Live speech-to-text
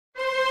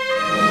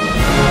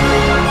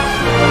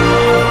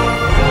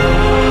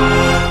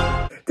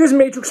is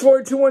Matrix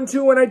Lord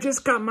 212, and I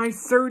just got my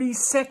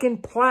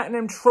 32nd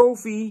Platinum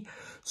Trophy,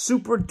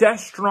 Super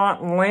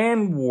Destronaut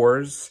Land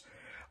Wars.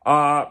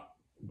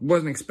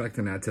 Wasn't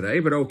expecting that today,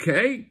 but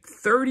okay.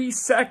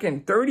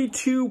 32nd,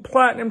 32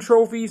 Platinum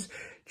Trophies.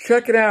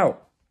 Check it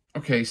out.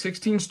 Okay,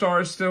 16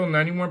 stars still,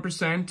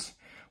 91%,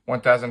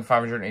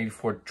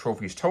 1,584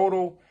 trophies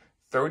total,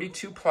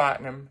 32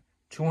 Platinum,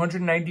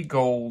 290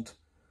 Gold,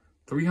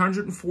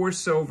 304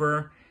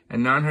 Silver,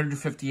 and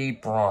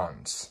 958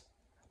 Bronze.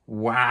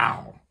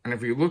 Wow. And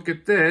if you look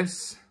at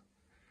this,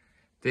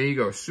 there you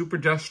go. Super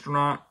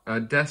Destronaut,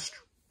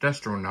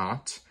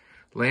 Destronaut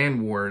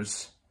Land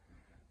Wars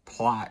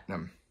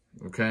Platinum.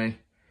 Okay?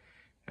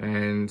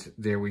 And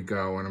there we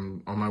go. And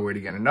I'm on my way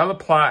to get another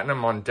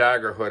Platinum on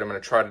Daggerhood. I'm going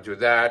to try to do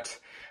that.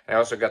 I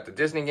also got the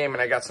Disney game,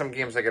 and I got some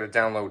games I got to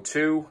download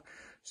too.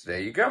 So there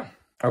you go.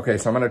 Okay,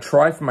 so I'm going to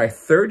try for my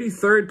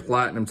 33rd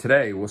Platinum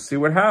today. We'll see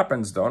what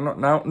happens, though.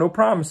 No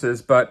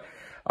promises, but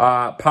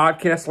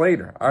podcast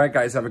later. All right,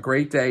 guys, have a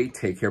great day.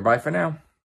 Take care. Bye for now.